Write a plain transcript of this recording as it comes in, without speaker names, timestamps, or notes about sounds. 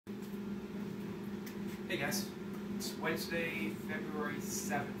Hey guys, it's Wednesday, February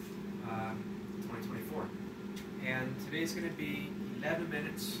 7th, 2024, and today's going to be 11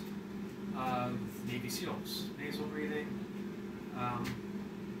 minutes of Navy SEALs, nasal breathing.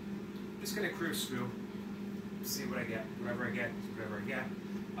 Just going to cruise through, see what I get, whatever I get, whatever I get.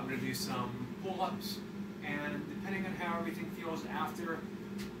 I'm going to do some pull-ups, and depending on how everything feels after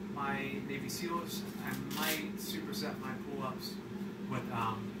my Navy SEALs, I might superset my pull-ups with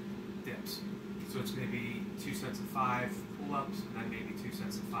dips. So it's going to be 2 sets of 5 pull-ups, and then maybe 2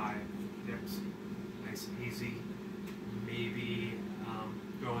 sets of 5 dips. Nice and easy. Maybe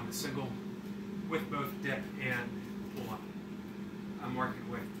go into single with both dip and pull-up. I'm working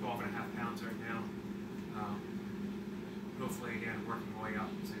with 12.5 pounds right now. Hopefully, again, working my way up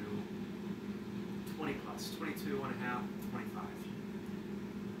to 20 plus, 22.5, 25.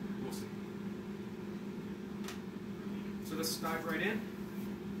 We'll see. So let's dive right in.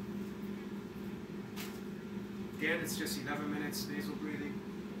 Again, it's just 11 minutes nasal breathing.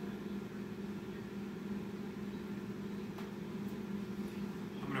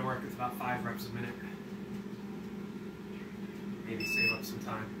 I'm going to work with about 5 reps a minute. Maybe save up some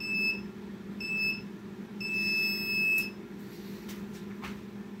time.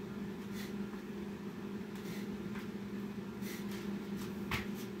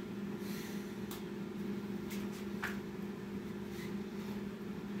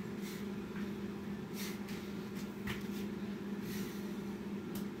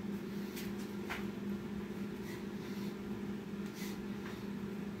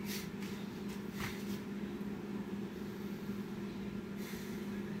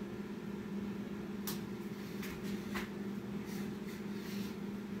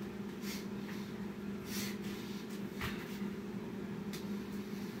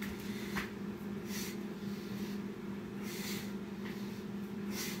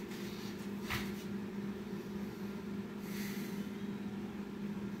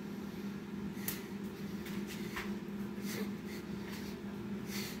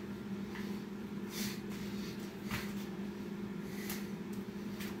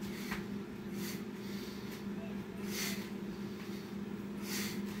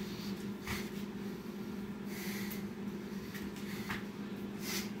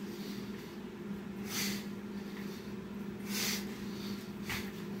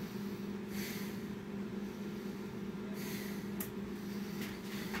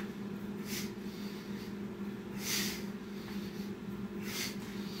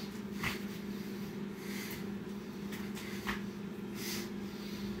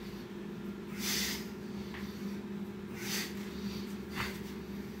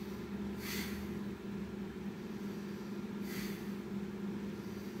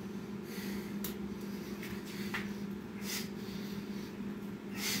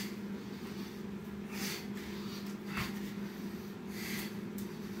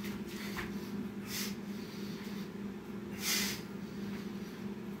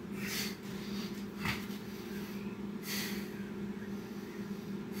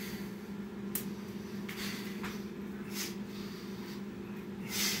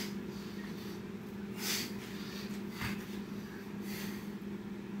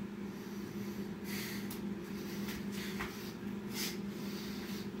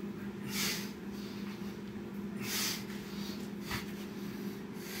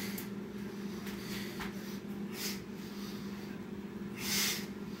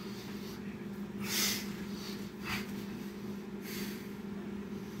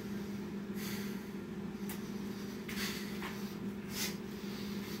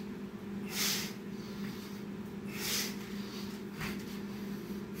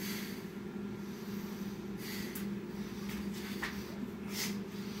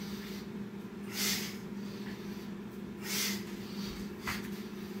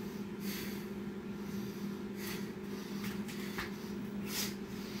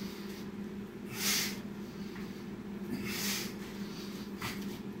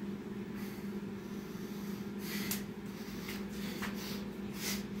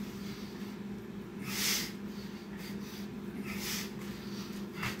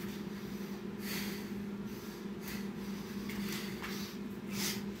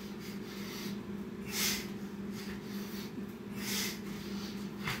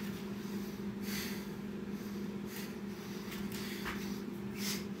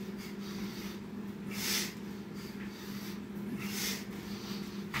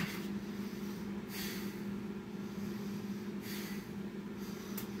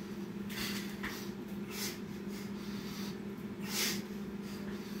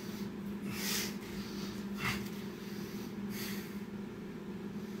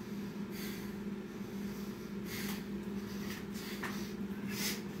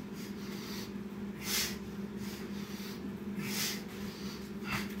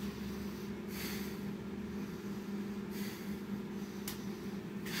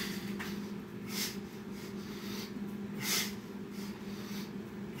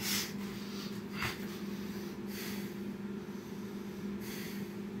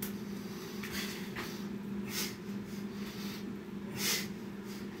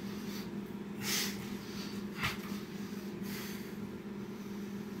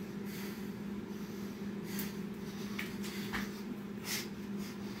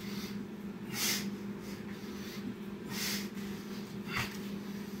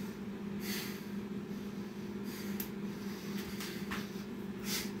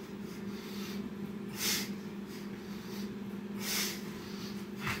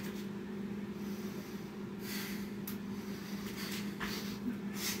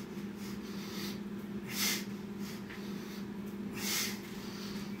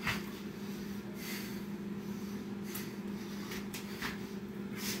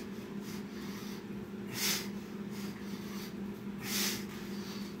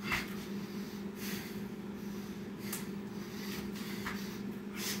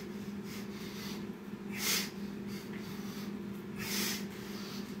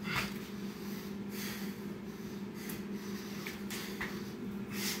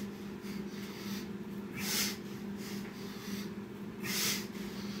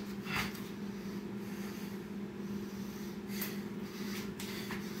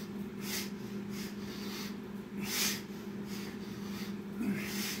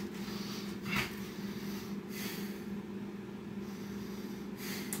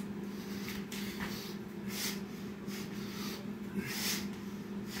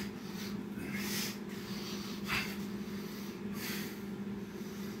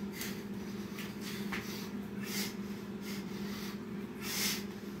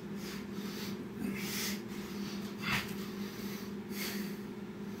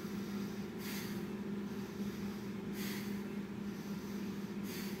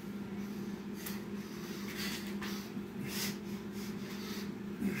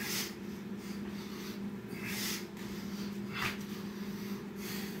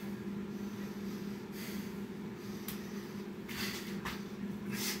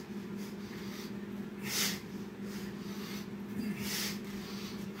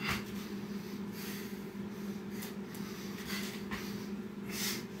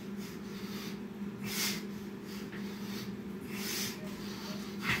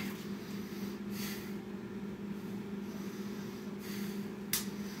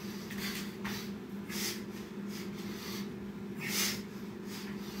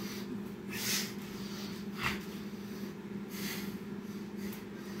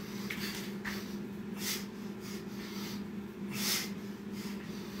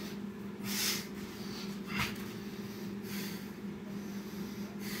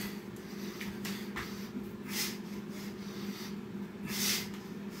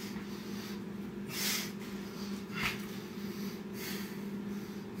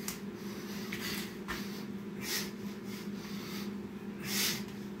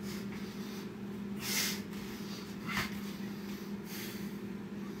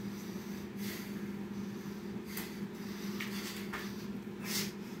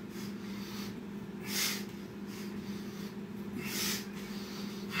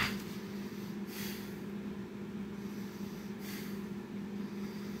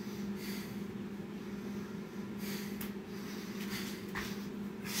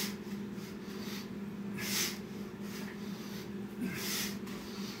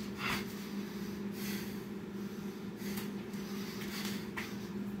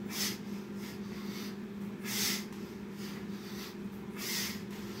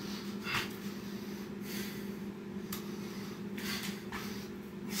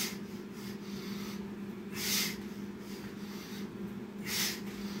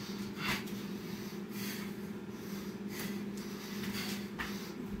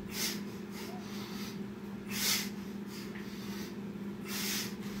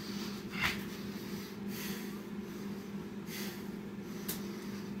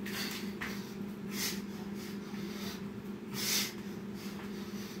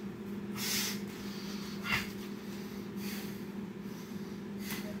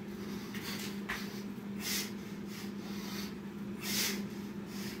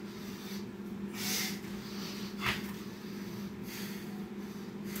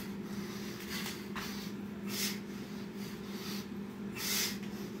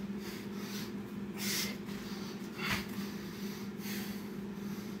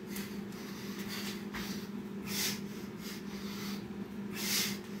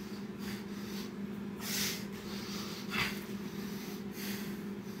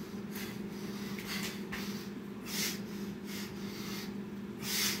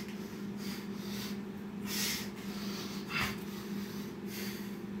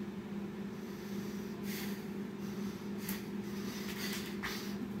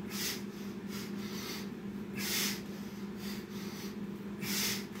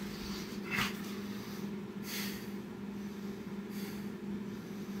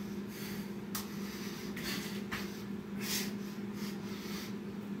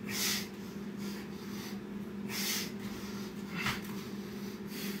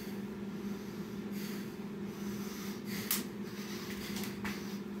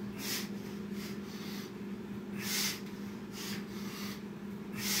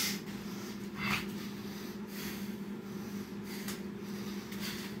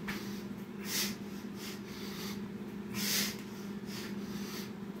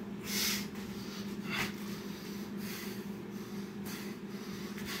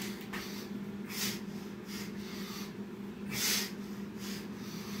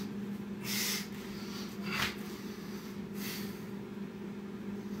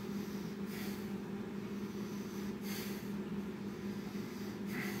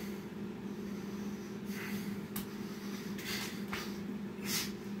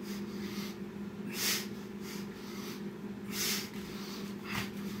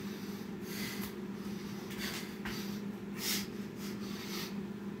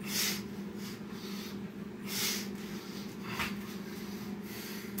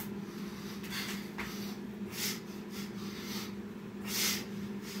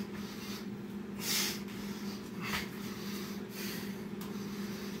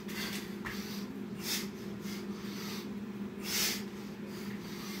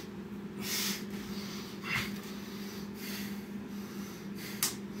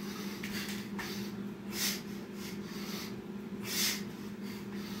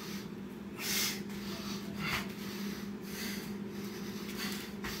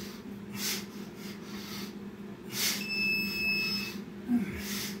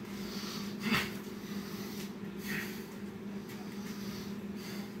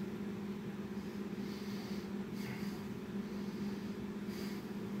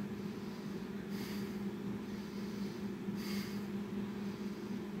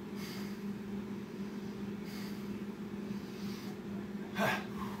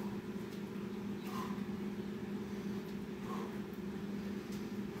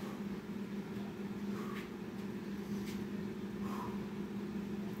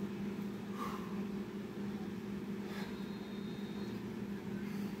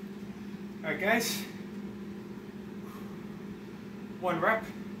 Alright guys, 1 rep.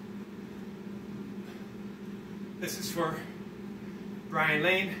 This is for Brian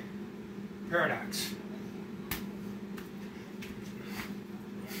Lane, Paradox.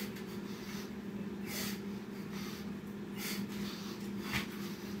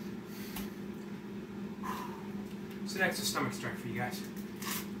 So next is stomach stretch for you guys.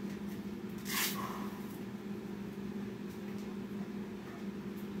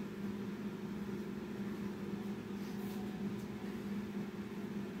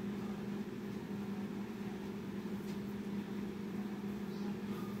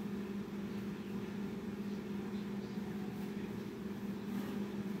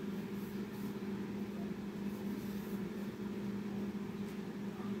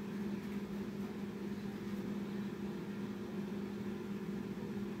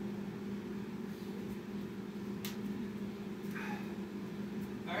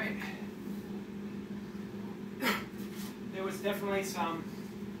 There was definitely a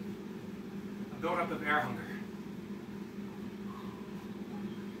buildup of air hunger.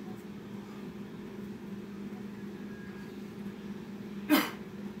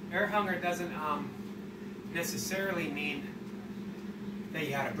 Air hunger doesn't necessarily mean that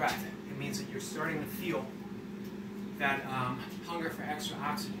you had a breath. It means that you're starting to feel that hunger for extra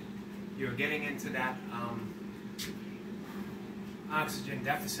oxygen. You're getting into that oxygen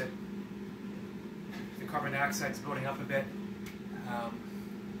deficit. The carbon dioxide is building up a bit.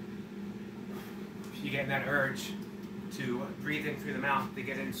 You're getting that urge to breathe in through the mouth to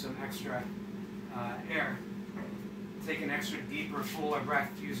get in some extra air. Take an extra deeper, fuller breath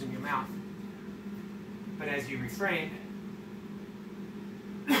using your mouth. But as you refrain,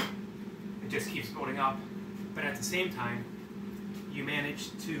 it just keeps building up. But at the same time, you manage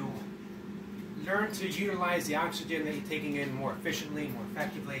to learn to utilize the oxygen that you're taking in more efficiently, more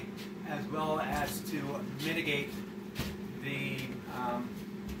effectively, as well as to mitigate the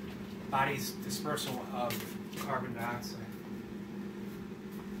body's dispersal of carbon dioxide.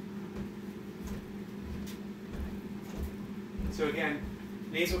 So again,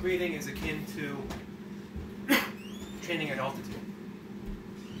 nasal breathing is akin to training at altitude.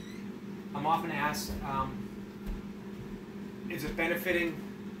 I'm often asked, is it benefiting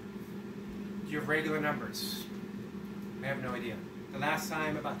your regular numbers? I have no idea. The last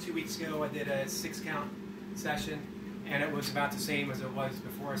time, about 2 weeks ago, I did a 6-count session, and it was about the same as it was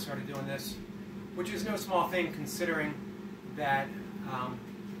before I started doing this, which is no small thing considering that,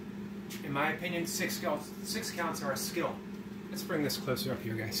 in my opinion, 6 counts are a skill. Let's bring this closer up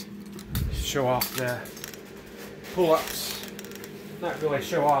here, guys. Show off the pull-ups. Not really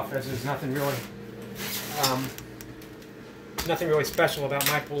show off, as there's nothing really special about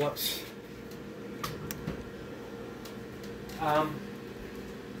my pull-ups.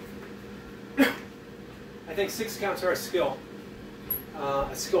 I think 6 counts are a skill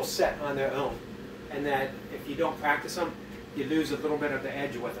set on their own, and that if you don't practice them, you lose a little bit of the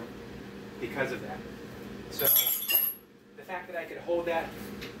edge with them because of that. So the fact that I could hold that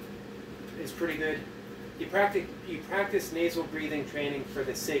is pretty good. You practice nasal breathing training for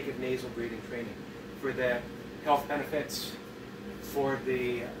the sake of nasal breathing training, for the health benefits, for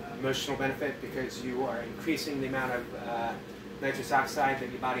the emotional benefit, because you are increasing the amount of nitrous oxide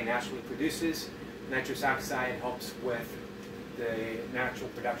that your body naturally produces. Nitrous oxide helps with the natural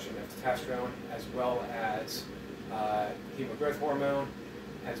production of testosterone, as well as human growth hormone,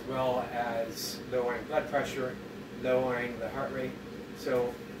 as well as lowering blood pressure, lowering the heart rate.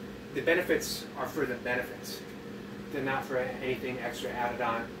 So the benefits are for the benefits. They're not for anything extra added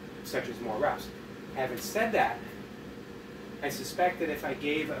on, such as more reps. Having said that, I suspect that if I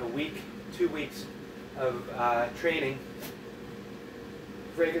gave a week, 2 weeks of training,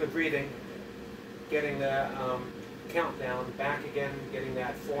 regular breathing, getting the countdown back again, getting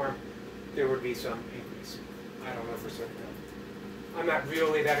that form, there would be some increase. I don't know for certain. I'm not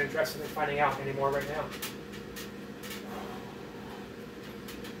really that interested in finding out anymore right now.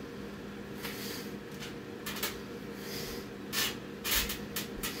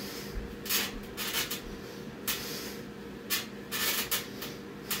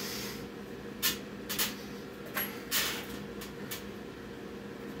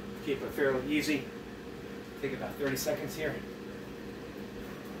 Keep it fairly easy. Take about 30 seconds here.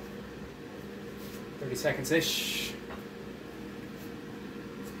 30 seconds-ish.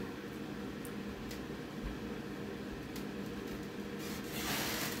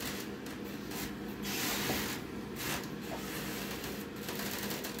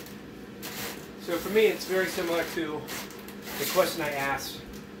 So for me, it's very similar to the question I asked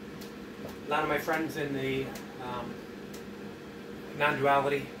a lot of my friends in the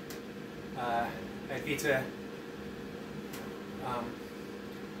non-duality Advaita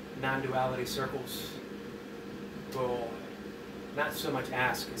non-duality circles will not so much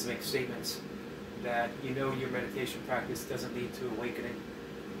ask as make statements that you know your meditation practice doesn't lead to awakening,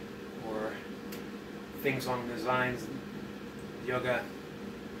 or things along those lines. Yoga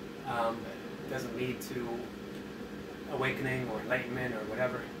doesn't lead to awakening or enlightenment or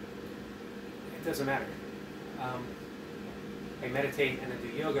whatever. It doesn't matter. I meditate and I do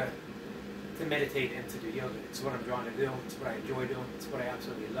yoga to meditate and to do yoga. It's what I'm drawn to do. It's what I enjoy doing. It's what I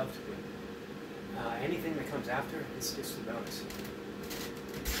absolutely love to do. Anything that comes after is just a bonus.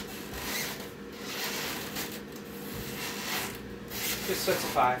 Just sets of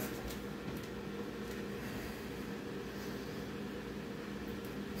 5.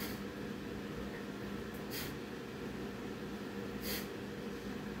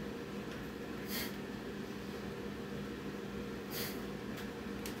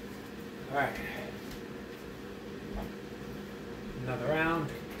 All right, another round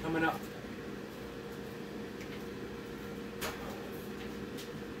coming up.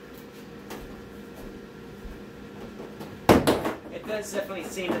 It does definitely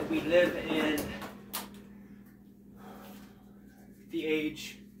seem that we live in The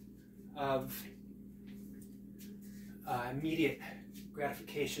age of immediate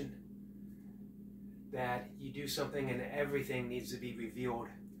gratification, that you do something and everything needs to be revealed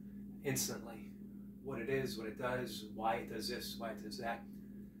instantly. What it is, what it does, why it does this, why it does that.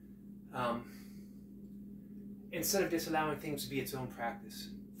 Instead of just allowing things to be its own practice,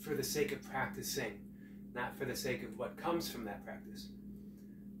 for the sake of practicing, not for the sake of what comes from that practice.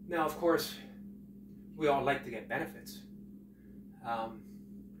 Now, of course, we all like to get benefits.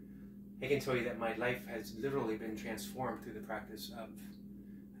 I can tell you that my life has literally been transformed through the practice of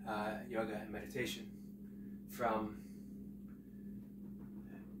yoga and meditation. From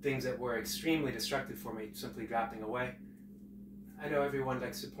things that were extremely destructive for me simply dropping away. I know everyone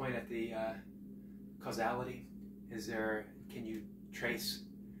likes to point at the causality. Can you trace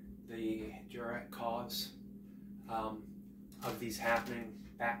the direct cause of these happening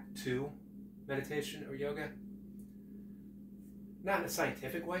back to meditation or yoga? Not in a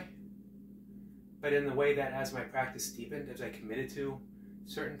scientific way, but in the way that as my practice deepened, as I committed to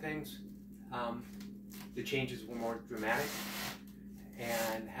certain things, the changes were more dramatic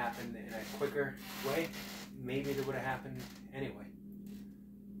and happened in a quicker way. Maybe they would have happened anyway.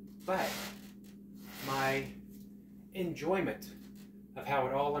 But my enjoyment of how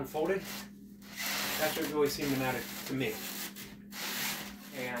it all unfolded, that's what really seemed to matter to me.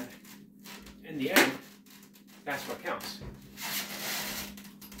 And in the end, that's what counts.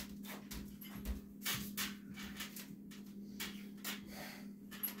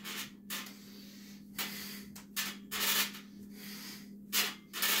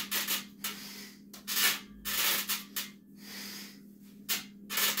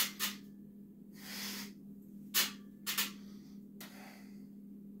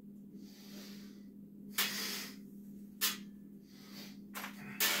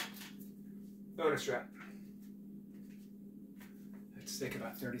 Bonus rep. Let's take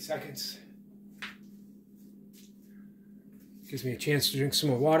about 30 seconds. Gives me a chance to drink some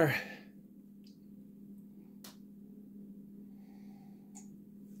more water.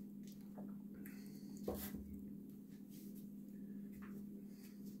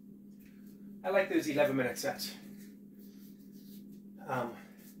 I like those 11-minute sets. I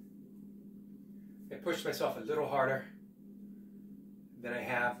pushed myself a little harder than I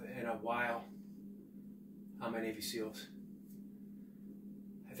have in a while on my Navy SEALs.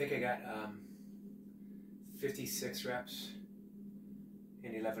 I think I got 56 reps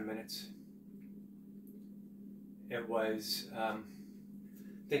in 11 minutes. It was, I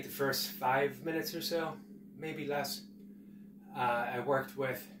think the first 5 minutes or so, maybe less, I worked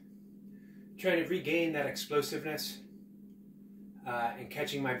with trying to regain that explosiveness and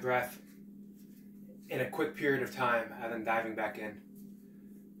catching my breath in a quick period of time and then diving back in.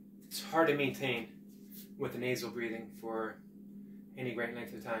 It's hard to maintain with the nasal breathing for any great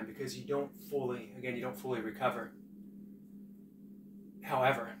length of time because you don't fully recover.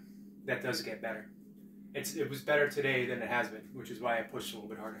 However, that does get better. It was better today than it has been, which is why I pushed a little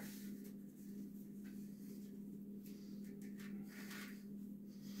bit harder.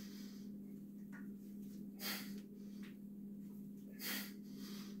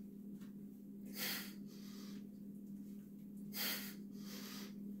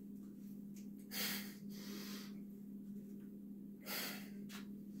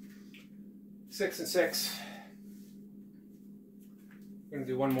 Six and 6. We're going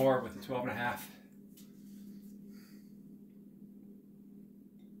to do one more with a 12.5.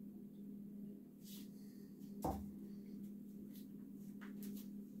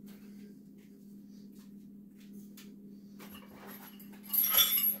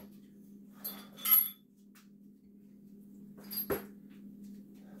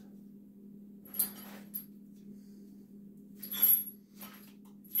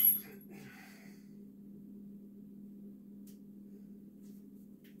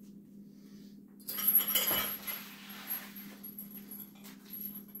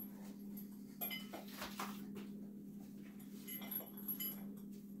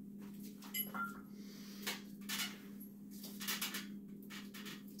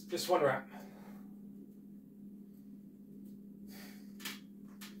 Just one rep.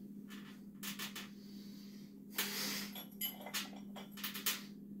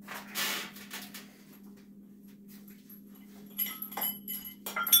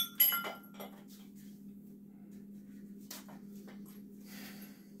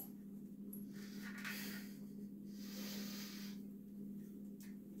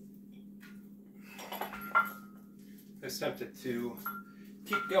 I was tempted to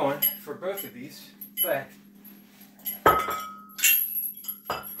keep going for both of these, but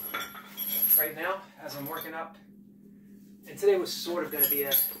right now, as I'm working up, and today was sort of going to be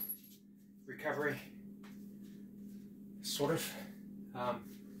a recovery, sort of,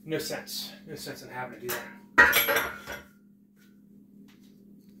 no sense in having to do that.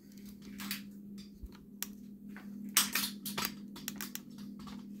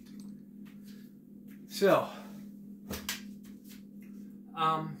 So,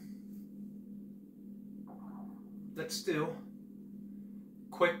 let's do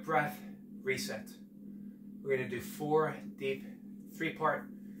quick breath reset. We're going to do 4 deep, 3-part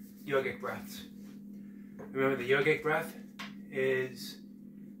yogic breaths. Remember, the yogic breath is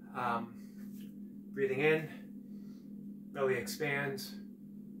breathing in, belly expands,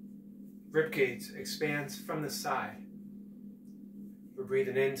 ribcage expands from the side. We're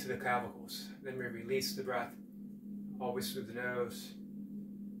breathing into the clavicles. Then we release the breath, always through the nose,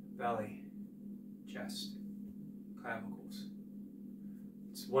 belly, chest, clavicles.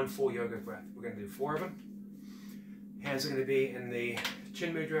 It's one full yoga breath. We're going to do 4 of them. Hands are going to be in the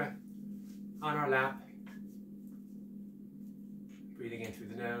chin mudra on our lap. Breathing in through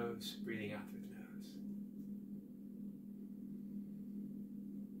the nose, breathing out through the nose.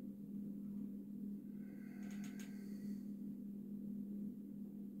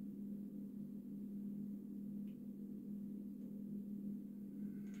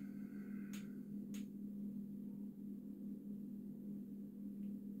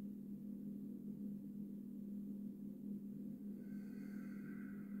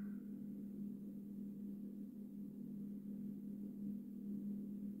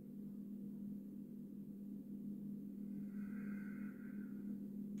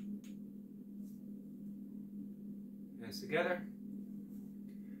 Together.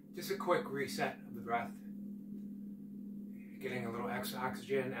 Just a quick reset of the breath. Getting a little extra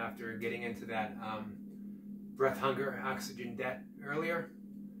oxygen after getting into that breath hunger oxygen debt earlier.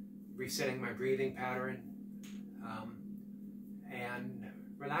 Resetting my breathing pattern and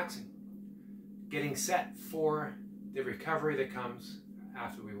relaxing. Getting set for the recovery that comes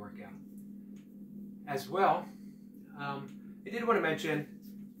after we work out. As well, I did want to mention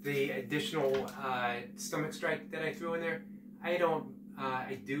the additional stomach strike that I threw in there.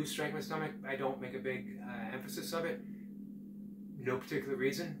 I do strike my stomach. I don't make a big emphasis of it. No particular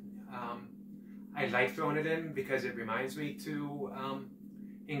reason. I like throwing it in because it reminds me to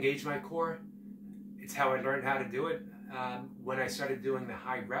engage my core. It's how I learned how to do it. When I started doing the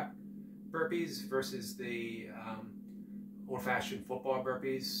high rep burpees versus the old-fashioned football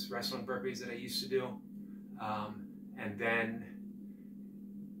burpees, wrestling burpees that I used to do. And then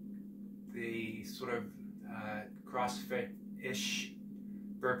the sort of CrossFit-ish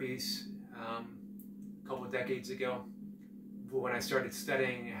burpees a couple of decades ago. When I started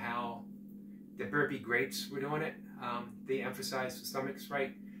studying how the burpee greats were doing it, they emphasized the stomach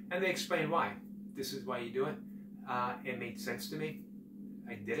strike, and they explained why. This is why you do it. It made sense to me.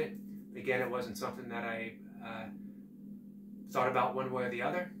 I did it. Again, it wasn't something that I thought about one way or the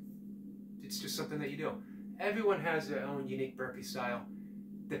other. It's just something that you do. Everyone has their own unique burpee style,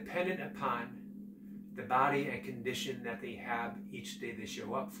 dependent upon the body and condition that they have each day they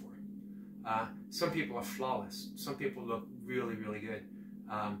show up for. Some people are flawless. Some people look really, really good.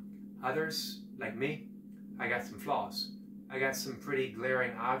 Others, like me, I got some flaws. I got some pretty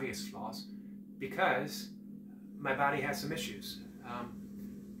glaring, obvious flaws because my body has some issues.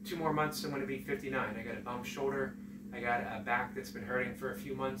 2 more months, I'm going to be 59. I got a bum shoulder. I got a back that's been hurting for a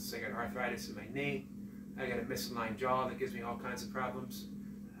few months. I got arthritis in my knee. I got a misaligned jaw that gives me all kinds of problems.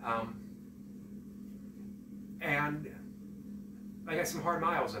 And I got some hard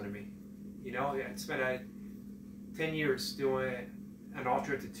miles under me. You know, I spent 10 years doing an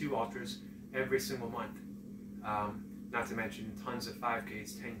ultra to 2 ultras every single month. Not to mention tons of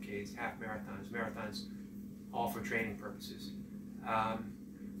 5Ks, 10Ks, half marathons, all for training purposes.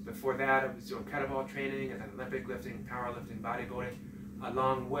 Before that, I was doing kettlebell training and then Olympic lifting, powerlifting, bodybuilding,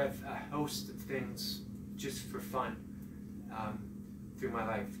 along with a host of things just for fun through my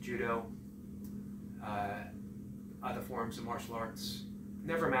life. Judo, other forms of martial arts,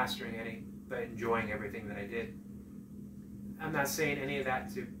 never mastering any, but enjoying everything that I did. I'm not saying any of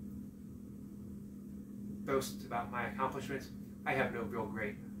that to boast about my accomplishments. I have no real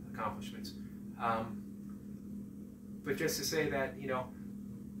great accomplishments. But just to say that, you know,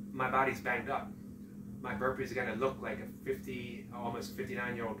 my body's banged up. My burpees are going to look like a 50, almost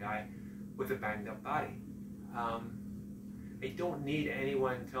 59-year-old guy with a banged up body. I don't need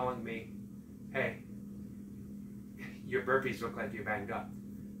anyone telling me, hey, your burpees look like you're banged up.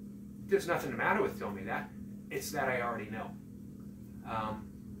 There's nothing the matter with telling me that. It's that I already know.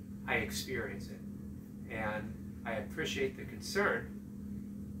 I experience it. And I appreciate the concern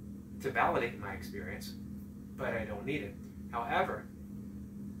to validate my experience, but I don't need it. However,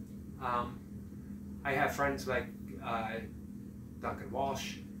 I have friends like Duncan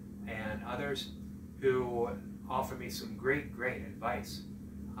Walsh and others who offer me some great advice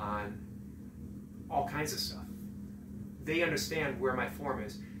on all kinds of stuff. They understand where my form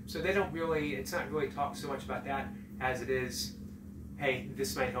is, so they don't really, it's not really talk so much about that as it is, hey,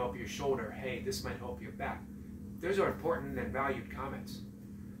 this might help your shoulder, hey, this might help your back. Those are important and valued comments.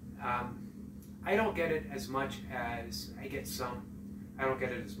 I don't get it as much as I get some. I don't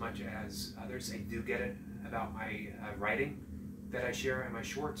get it as much as others. I do get it about my writing that I share in my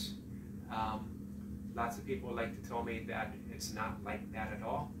shorts. Lots of people like to tell me that it's not like that at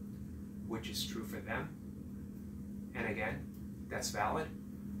all, which is true for them. And again, that's valid.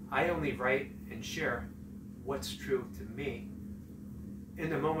 I only write and share what's true to me in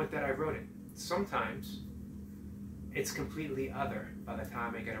the moment that I wrote it. Sometimes it's completely other by the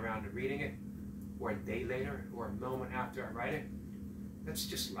time I get around to reading it, or a day later, or a moment after I write it. That's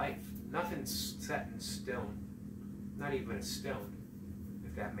just life. Nothing's set in stone. Not even a stone,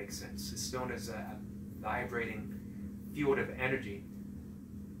 if that makes sense. A stone is a vibrating field of energy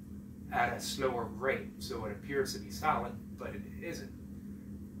at a slower rate, so it appears to be solid, but it isn't.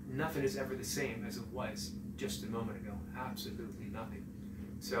 Nothing is ever the same as it was just a moment ago. Absolutely nothing.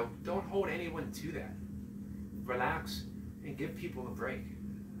 So don't hold anyone to that. Relax and give people a break.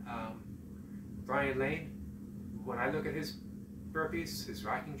 Brian Lane, when I look at his burpees, his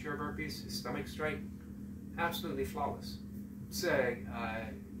rocking chair burpees, his stomach strike, absolutely flawless. It's a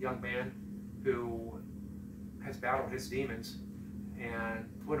young man who has battled his demons and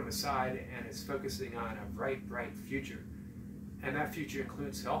put them aside and is focusing on a bright future. And that future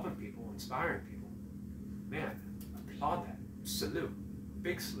includes helping people, inspiring people. Man, applaud that. Salute.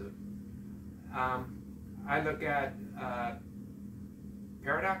 Big salute. I look at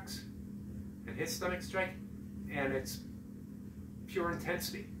Paradox and his stomach strike, and it's pure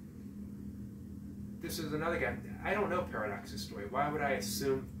intensity. This is another guy. I don't know Paradox's story. Why would I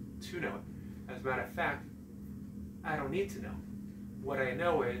assume to know it? As a matter of fact, I don't need to know. What I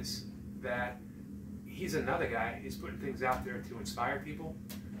know is that he's another guy. He's putting things out there to inspire people,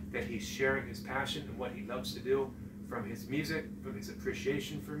 that he's sharing his passion and what he loves to do, from his music, from his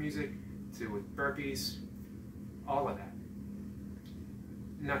appreciation for music, to with burpees, all of that.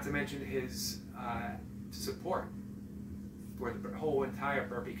 Not to mention his support for the whole entire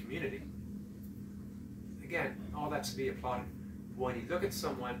burpee community. Again, all that's to be applauded. When you look at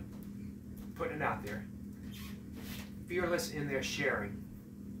someone putting it out there, fearless in their sharing,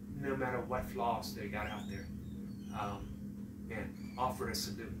 no matter what flaws they got out there, man, offer a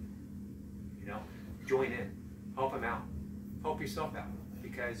salute. You know, join in, help them out, help yourself out,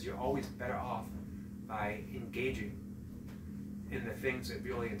 because you're always better off by engaging in the things that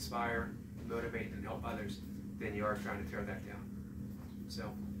really inspire, motivate, and help others than you are trying to tear that down. So,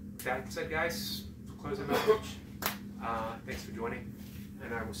 with that said, guys, closing message. Thanks for joining,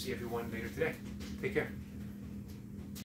 and I will see everyone later today. Take care.